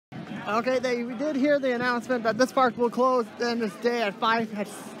Okay, we did hear the announcement that this park will close then this day at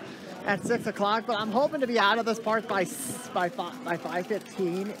 6 o'clock, but I'm hoping to be out of this park by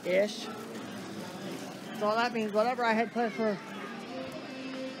 5:15 ish. So that means whatever I had planned for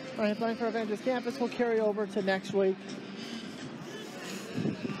Avengers Campus will carry over to next week.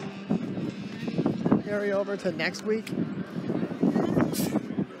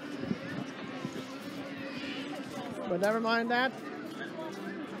 But never mind that.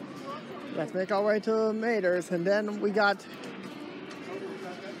 Let's make our way to Mater's, and then we got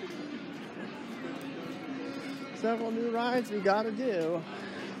several new rides we gotta do.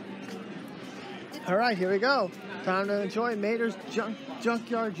 All right, here we go. Time to enjoy Mater's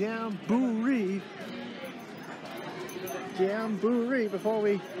Junkyard JamBOOree. JamBOOree before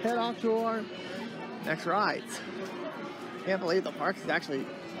we head off to our next rides. Can't believe the park is actually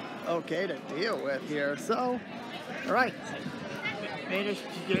okay to deal with here. So, all right. Mater's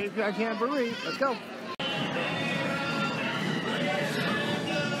JamBOOree. Let's go.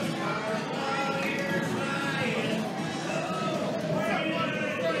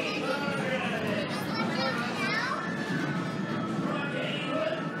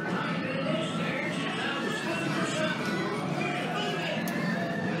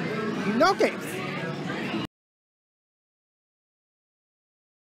 No games.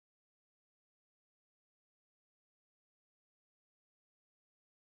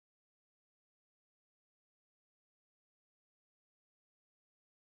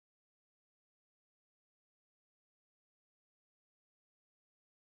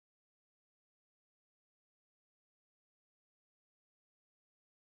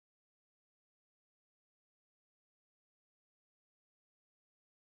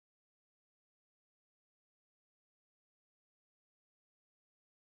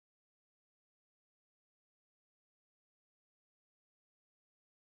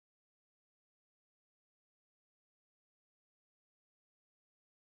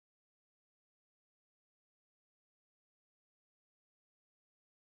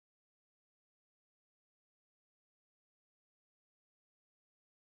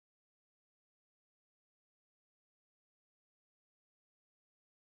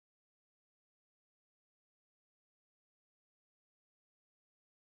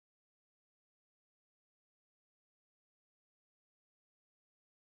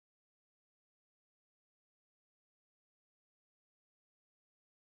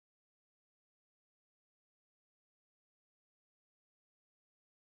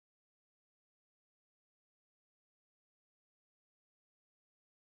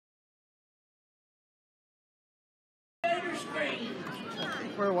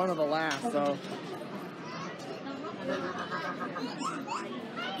 We're one of the last, so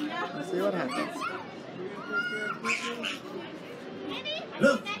let's see what happens.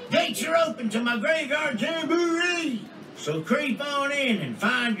 Look, gates are open to my graveyard JamBOOree, so creep on in and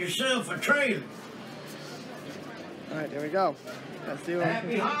find yourself a trailer. All right, here we go. Let's do it.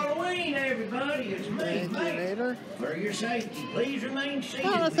 Happy Halloween, everybody. It's me, Thank you, Mater. For your safety, please remain seated.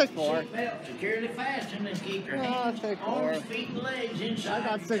 Oh, let's take 4. Seatbelt securely fastened and keep your Let's hands, take 4. arms, feet, and legs inside. I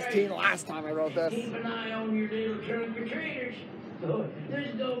got the 16 trailer. last time I wrote this. Keep an eye on your little trunk-or-treaters. Oh, this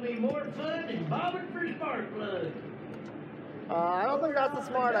is going to be more fun than bobbing for spark plug. I don't think that's a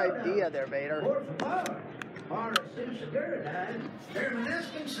smart idea there, Mater. Por favor. Para su seguridad,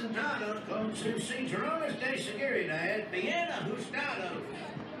 permanezcan sentados con sus cinturones de seguridad bien ajustados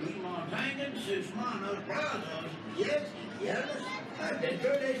y mantengan sus manos brazos y izquierdas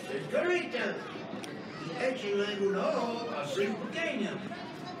adentro de sus carritos y échenle un ojo a su pequeño.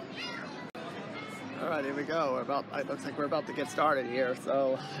 All right, here we go. It looks like we're about to get started here,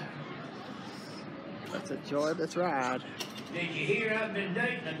 so let's enjoy this ride. Did you hear I've been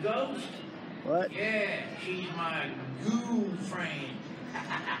dating a ghost? What? Yeah, she's my ghoul friend.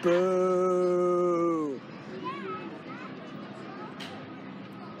 Boo!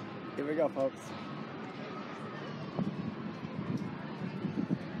 Here we go, folks.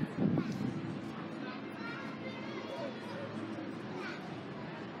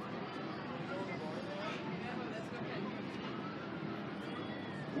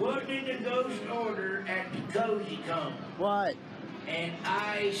 What did the ghost order at the Cozy Cone? What? An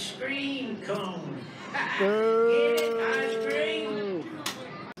ice cream cone. Boo! Get it? Ice cream?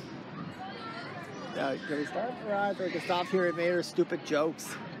 Can we start the ride so we can stop hearing Mater's stupid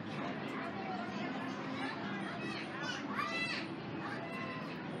jokes?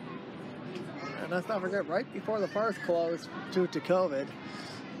 And let's not forget, right before the park closed due to COVID,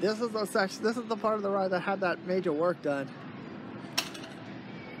 this is the section. This is the part of the ride that had that major work done.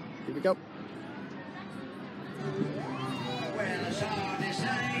 Here we go. Well, I saw this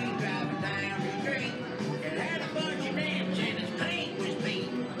thing driving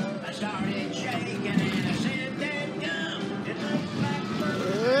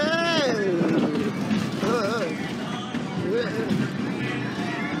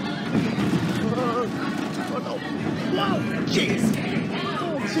jeez.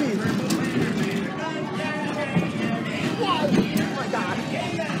 Oh, jeez. Whoa. Oh, my God.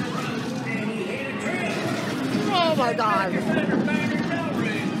 Oh, my God.